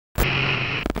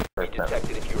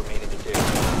detected if you remain in this area. You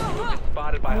have been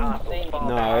spotted by hostiles. Fall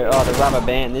No, back. oh, the rubber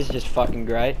band. This is just fucking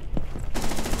great.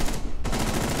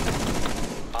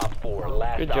 Op 4,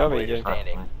 last Good job, operator AJ.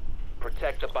 standing.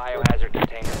 Protect the biohazard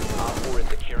container. Op 4 is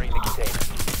securing the container.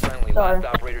 Friendly, last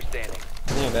operator standing.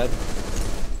 Yeah, bad.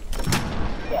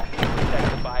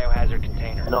 Protect the biohazard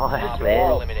container. Nice, Op 4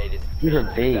 man. eliminated. You're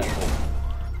a beast. Successful.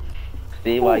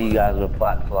 See why you guys were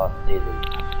flats last season.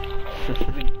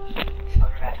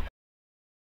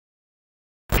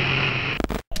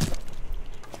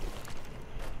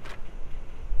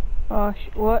 Oh,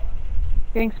 what?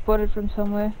 Getting spotted from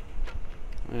somewhere.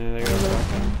 Yeah, they go.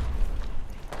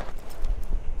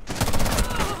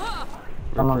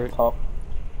 Someone's Recruit. top.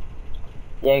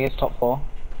 Yeah, he gets top 4.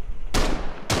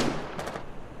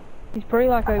 He's probably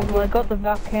like over. I got the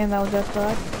Valk cam that was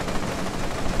outside.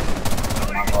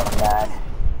 Oh my god, I'm bad.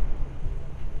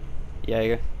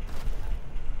 Jaeger.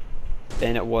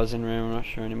 Bandit was in room, I'm not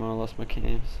sure anymore, I lost my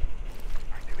cams.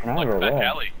 No, Like we're back aware.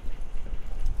 alley.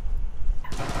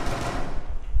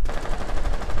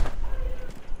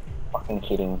 Fucking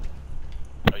kidding.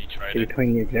 Are you traded?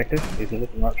 Between the objectives, he's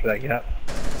looking right for that gap.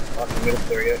 Like the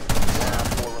middle area. One Op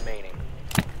 4 remaining.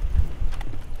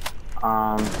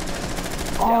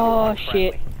 Oh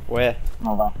shit. Where?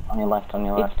 On your left, on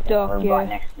your left. It's In the dark, room yeah. right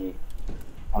next to you.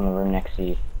 On the room next to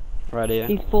you. Right here.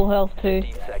 He's full health too.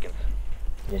 15 seconds.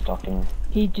 Just docking.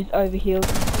 He just overhealed.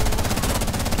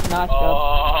 Nice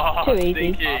job. Oh, Too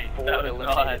easy. stinky. Op 4 That was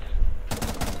nice. eliminated.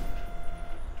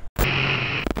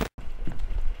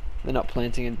 They're not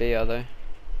planting in B, are they?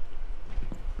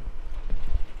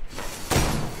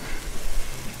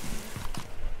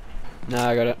 No,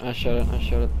 I got it. I shot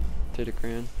it to the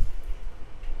ground.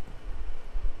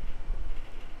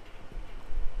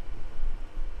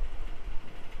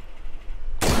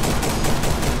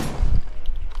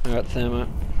 I got thermite.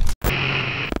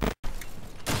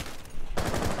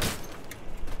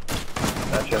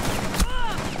 Gotcha.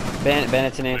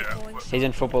 Bandit's in here. He's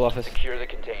in football office. Secure the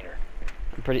container.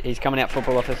 He's coming out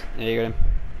football office. Yeah, you got him.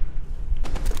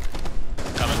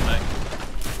 Coming, mate.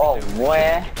 Oh,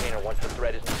 where? Container once the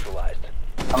threat is neutralized.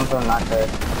 I'm from that side.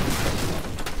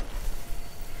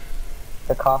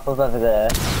 The castle's over there.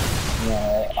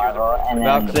 Yeah, Ivor, and then...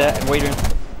 Valk's there, Weedroom.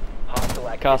 Hostile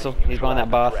activity Castle. He's behind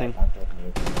that bar thing.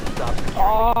 Stop securing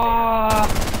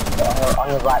Oh, On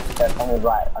your right, Steph, on your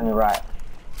right, on your right.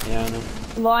 Yeah, I know.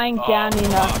 lying down in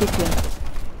our fuck. kitchen.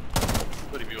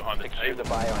 Put him behind the Secure the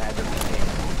table. biohazard container.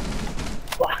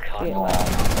 Shit.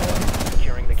 Hostile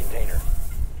securing the container.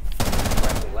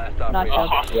 Friendly, last Nice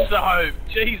operator. job. Oh, so,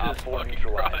 Jesus Op 4 fucking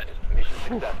neutralized. Christ. Mission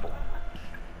successful.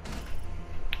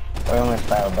 We almost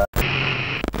failed, but...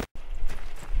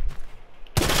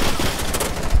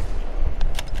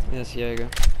 Yes, Jaeger.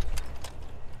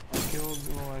 I killed,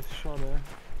 well, I shot her.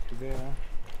 Kavera.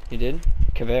 You did?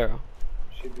 Cavero.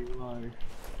 Should be low.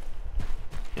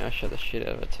 Yeah, I shot the shit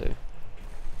out of it too.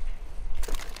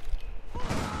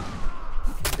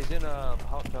 He's in a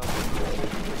hot tub.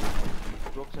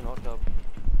 Brooks in hot tub.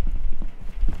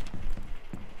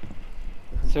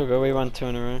 Still good, we won 2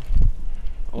 in a row.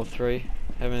 Or 3.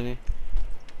 How many?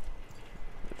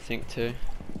 I think 2.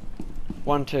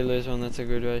 1-2 lose 1, that's a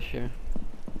good ratio.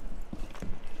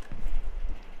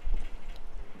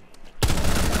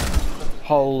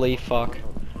 Holy fuck.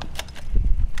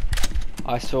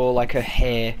 I saw like her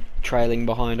hair trailing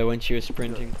behind her when she was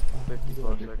sprinting.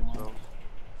 55 seconds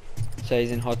left. So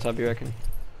he's in hot tub, you reckon?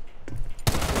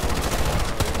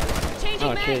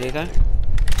 Oh, cheers, Ethan.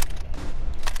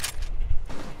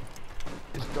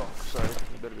 It's Doc, so you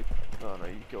better be. Oh no,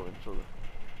 you go in sort of.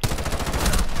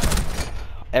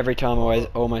 Every time I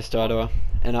almost die to her.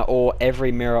 And or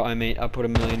every mirror I meet, I put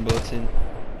 1,000,000 bullets in.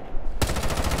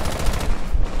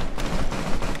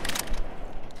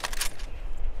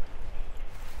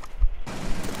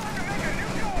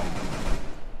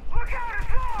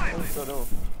 No, no.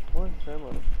 One, Sam.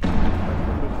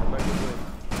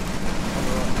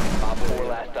 Op 4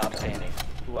 last stop standing.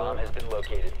 Bomb has been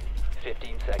located.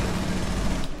 15 seconds.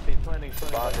 He's planning.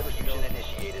 Bomb diffusion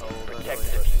initiated. Protect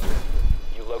the diffuser.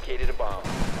 You located a bomb.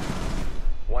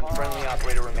 One friendly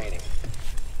operator remaining.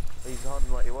 He's on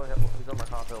like he won't have, he's on like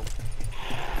half health.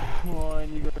 Oh,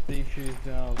 and you got defused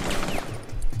now.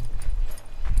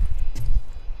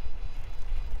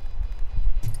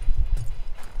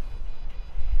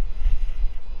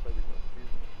 So he's not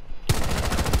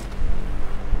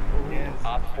Yes.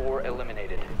 Op 4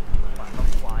 eliminated.